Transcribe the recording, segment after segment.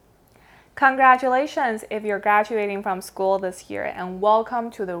Congratulations if you're graduating from school this year, and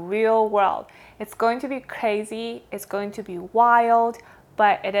welcome to the real world. It's going to be crazy, it's going to be wild,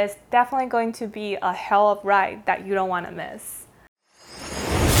 but it is definitely going to be a hell of a ride that you don't want to miss.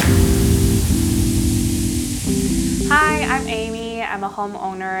 Hi, I'm Amy. I'm a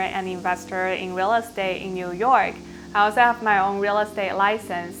homeowner and investor in real estate in New York. I also have my own real estate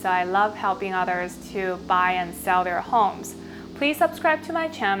license, so I love helping others to buy and sell their homes. Please subscribe to my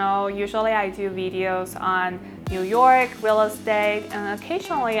channel. Usually I do videos on New York, real estate, and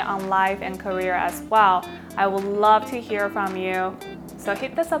occasionally on life and career as well. I would love to hear from you, so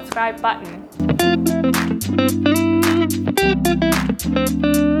hit the subscribe button.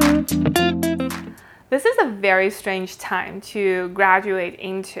 This is a very strange time to graduate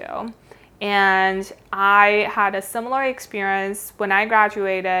into. And I had a similar experience when I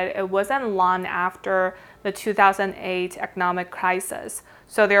graduated. It wasn't long after the 2008 economic crisis,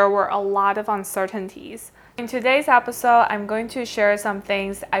 so there were a lot of uncertainties. In today's episode, I'm going to share some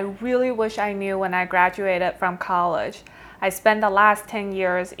things I really wish I knew when I graduated from college. I spent the last 10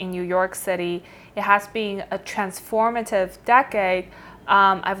 years in New York City. It has been a transformative decade.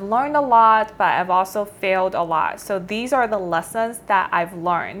 I've learned a lot, but I've also failed a lot. So these are the lessons that I've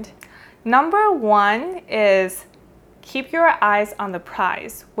learned. Number one is keep your eyes on the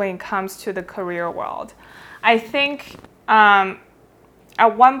prize when it comes to the career world. I think at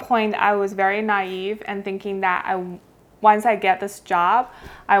one point I was very naive and thinking that once I get this job,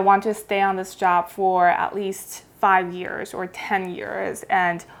 I want to stay on this job for at least 5 years or 10 years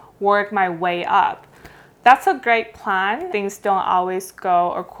and work my way up. That's a great plan. Things don't always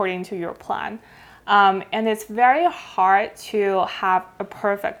go according to your plan. And it's very hard to have a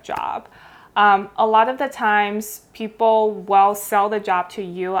perfect job. A lot of the times people will sell the job to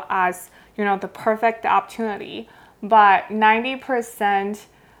you as, the perfect opportunity, but 90%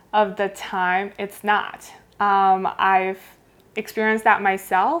 of the time it's not. I've experienced that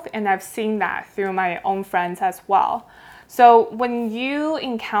myself, and I've seen that through my own friends as well. So when you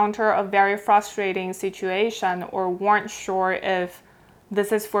encounter a very frustrating situation or weren't sure if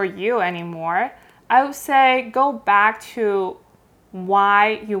this is for you anymore, I would say go back to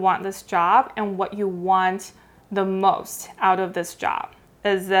why you want this job and what you want the most out of this job.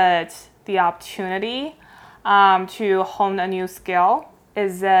 Is it the opportunity to hone a new skill?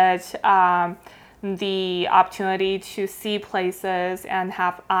 Is it the opportunity to see places and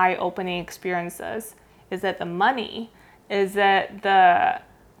have eye-opening experiences? Is it the money? Is it the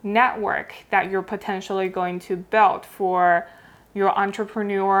network that you're potentially going to build for your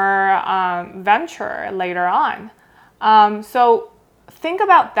entrepreneur venture later on? So think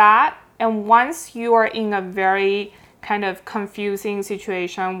about that. And once you are in a very kind of confusing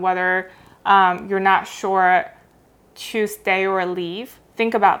situation, whether you're not sure to stay or leave,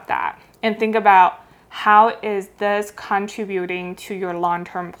 think about that and think about how is this contributing to your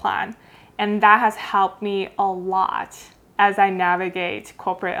long-term plan. And that has helped me a lot as I navigate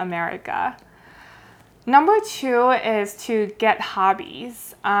corporate America. Number two is to get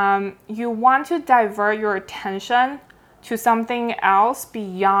hobbies. You want to divert your attention to something else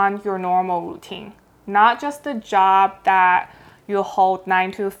beyond your normal routine. Not just the job that you hold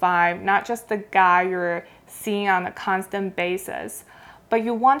 9 to 5, not just the guy you're seeing on a constant basis, but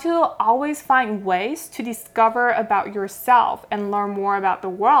you want to always find ways to discover about yourself and learn more about the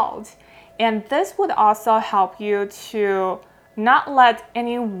world. And this would also help you to not let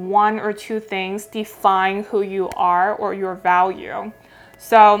any one or two things define who you are or your value.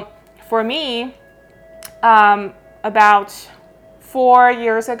 So for me, about 4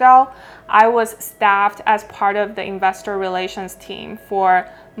 years ago, I was staffed as part of the investor relations team for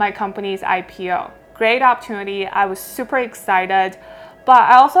my company's IPO. Great opportunity. I was super excited, but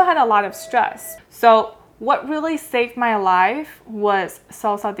I also had a lot of stress. So what really saved my life was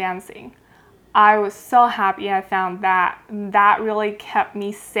salsa dancing. I was so happy I found that. That really kept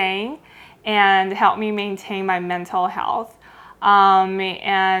me sane and helped me maintain my mental health.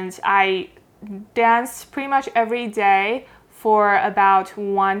 And I danced pretty much every day for about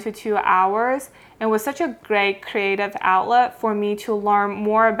 1 to 2 hours. It was such a great creative outlet for me to learn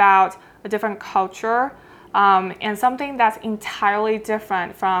more about a different culture and something that's entirely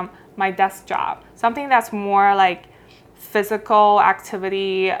different from my desk job. Something that's more like physical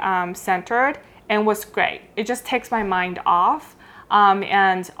activity centered, and was great. It just takes my mind off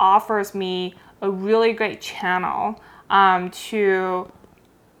and offers me a really great channel to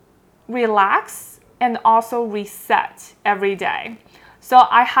relax and also reset every day. So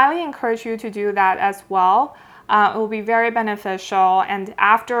I highly encourage you to do that as well. It will be very beneficial. And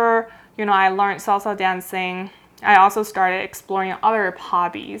after I learned salsa dancing, I also started exploring other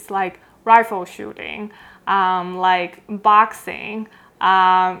hobbies like rifle shooting, like boxing.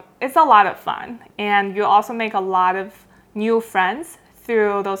 It's a lot of fun, and you also make a lot of new friends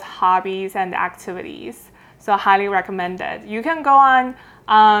through those hobbies and activities. So, highly recommended. You can go on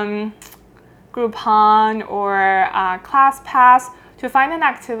Groupon or ClassPass to find an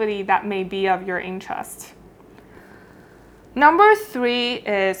activity that may be of your interest. Number 3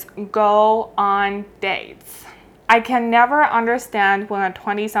 is go on dates. I can never understand when a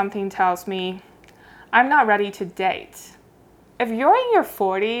 20-something tells me, I'm not ready to date. If you're in your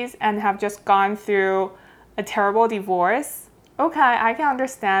 40s and have just gone through a terrible divorce, okay, I can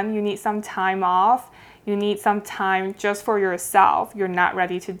understand you need some time off. You need some time just for yourself. You're not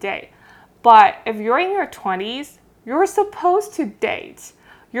ready to date. But if you're in your 20s, you're supposed to date.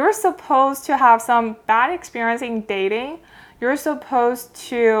 You're supposed to have some bad experience in dating. You're supposed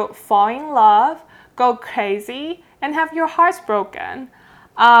to fall in love, go crazy, and have your hearts broken.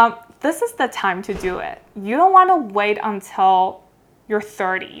 This is the time to do it. You don't want to wait until your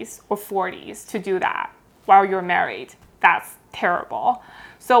 30s or 40s to do that while you're married. That's terrible.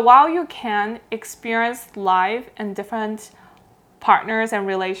 So while you can experience life and different partners and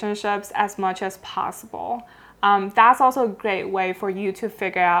relationships as much as possible, that's also a great way for you to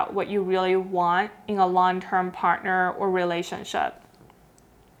figure out what you really want in a long-term partner or relationship.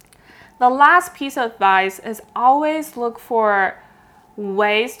 The last piece of advice is always look for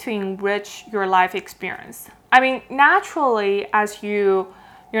ways to enrich your life experience. I mean, naturally, as you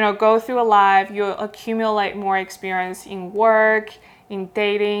go through life, you accumulate more experience in work, in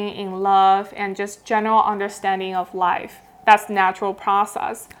dating, in love, and just general understanding of life. That's a natural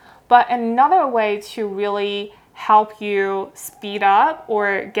process. But another way to really help you speed up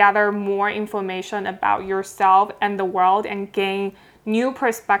or gather more information about yourself and the world and gain new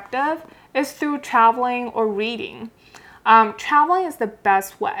perspective is through traveling or reading. Traveling is the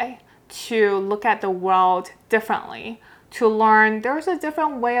best way to look at the world differently, to learn there's a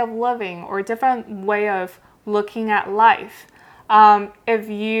different way of living or a different way of looking at life. If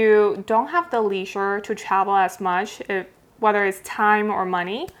you don't have the leisure to travel as much, whether it's time or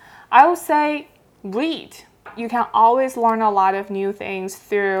money, I would say read. You can always learn a lot of new things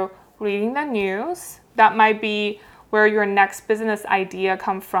through reading the news. That might be where your next business idea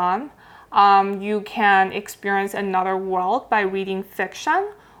comes from. You can experience another world by reading fiction,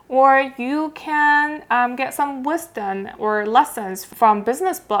 or you can get some wisdom or lessons from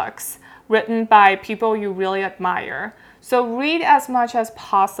business books written by people you really admire. So read as much as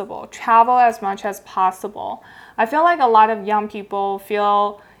possible, travel as much as possible. I feel like a lot of young people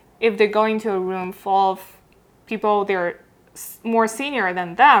feel if they go into a room full of people they're more senior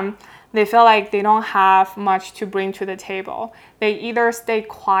than them, they feel like they don't have much to bring to the table. They either stay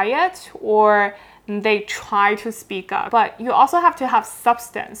quiet or they try to speak up. But you also have to have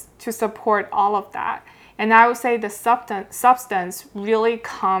substance to support all of that. And I would say the substance really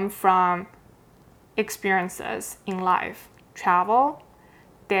comes from experiences in life. Travel,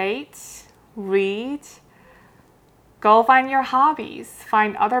 date, read, go find your hobbies,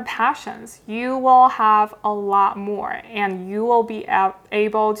 find other passions. You will have a lot more and you will be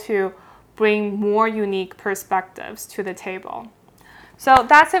able to bring more unique perspectives to the table. So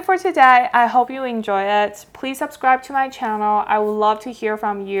that's it for today. I hope you enjoy it. Please subscribe to my channel. I would love to hear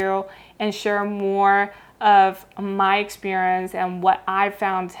from you and share more of my experience and what I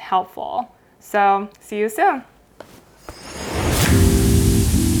found helpful. So see you soon.